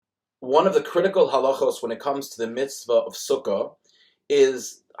One of the critical halachos when it comes to the mitzvah of sukkah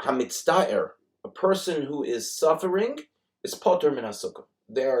is hamitzdaer. A person who is suffering is poter min hasukkah.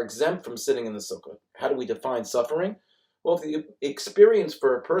 They are exempt from sitting in the sukkah. How do we define suffering? Well, if the experience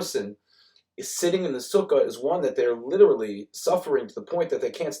for a person is sitting in the sukkah is one that they're literally suffering to the point that they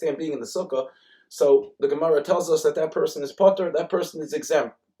can't stand being in the sukkah, so the Gemara tells us that that person is poter, that person is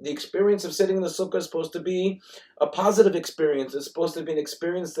exempt. The experience of sitting in the sukkah is supposed to be a positive experience. It's supposed to be an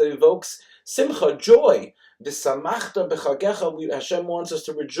experience that evokes simcha, joy. V'samachta b'chagecha. Hashem wants us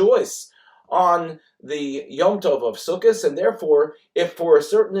to rejoice on the Yom Tov of Sukkos, and therefore, if for a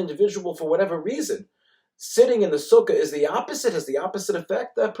certain individual, for whatever reason, sitting in the sukkah is the opposite, has the opposite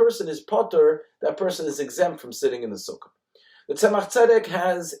effect, that person is poter, that person is exempt from sitting in the sukkah. The Tzemach Tzedek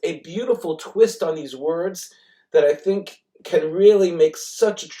has a beautiful twist on these words that I think can really make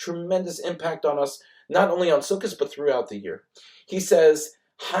such a tremendous impact on us, not only on Sukkot, but throughout the year. He says,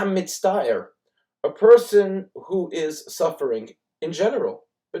 Hamitzdaer, a person who is suffering in general,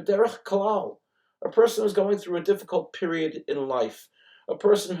 b'derech kalal, a person who's going through a difficult period in life, a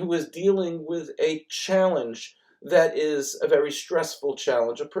person who is dealing with a challenge that is a very stressful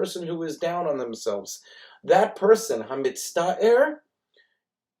challenge, a person who is down on themselves. That person, Hamitzdaer,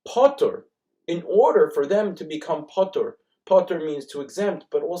 potter, in order for them to become potter, potter means to exempt,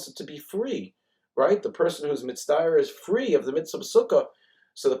 but also to be free, right? The person who's mitzdayer is free of the mitzvah of sukkah.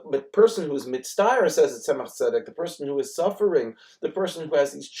 So the person who's mitzdayer, says it Tzemach Tzedek, the person who is suffering, the person who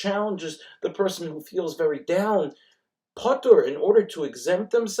has these challenges, the person who feels very down, potter, in order to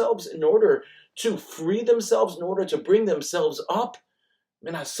exempt themselves, in order to free themselves, in order to bring themselves up,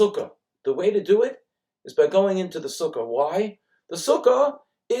 min sukkah. The way to do it is by going into the sukkah. Why? The sukkah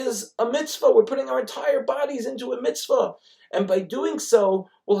is a mitzvah. We're putting our entire bodies into a mitzvah. And by doing so,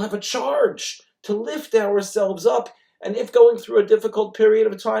 we'll have a charge to lift ourselves up. And if going through a difficult period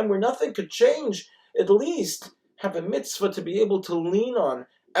of time where nothing could change, at least have a mitzvah to be able to lean on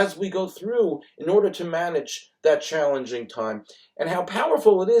as we go through in order to manage that challenging time. And how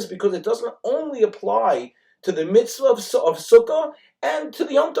powerful it is, because it doesn't only apply to the mitzvah of sukkah and to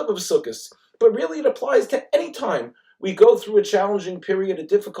the Yom Tov of Sukkos, but really it applies to any time we go through a challenging period, a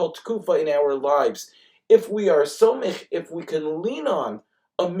difficult kufa in our lives. If we are somich, if we can lean on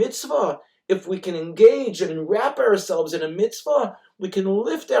a mitzvah, if we can engage and wrap ourselves in a mitzvah, we can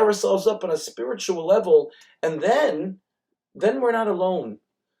lift ourselves up on a spiritual level, and then we're not alone.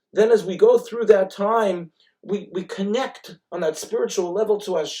 Then as we go through that time, we connect on that spiritual level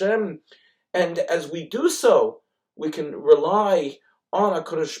to Hashem, and as we do so, we can rely on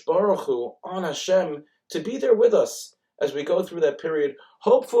HaKadosh Baruch Hu, on Hashem, to be there with us as we go through that period,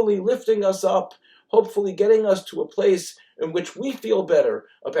 hopefully lifting us up, hopefully getting us to a place in which we feel better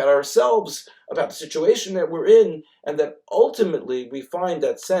about ourselves, about the situation that we're in, and that ultimately we find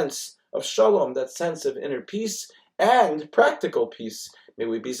that sense of shalom, that sense of inner peace and practical peace. May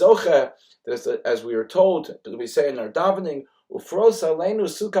we be zocheh, as we are told, we say in our davening, ufros aleinu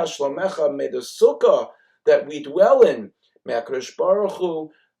sukkah shlomecha, may the sukkah that we dwell in, may HaKadosh Baruch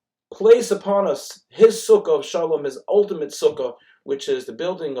Hu place upon us his sukkah of shalom, his ultimate sukkah, which is the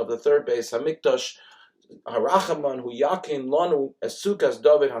building of the third base, Hamikdash, Harachaman, Hu Yakin Lanu, as Sukkos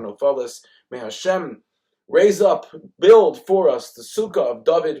David Hanofalis. May Hashem raise up, build for us the sukkah of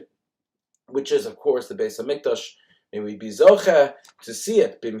David, which is, of course, the base Hamikdash. May we be zocheh to see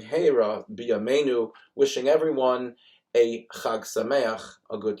it, bimheira biyamenu, wishing everyone a Chag Sameach,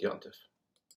 a good Yom Tov.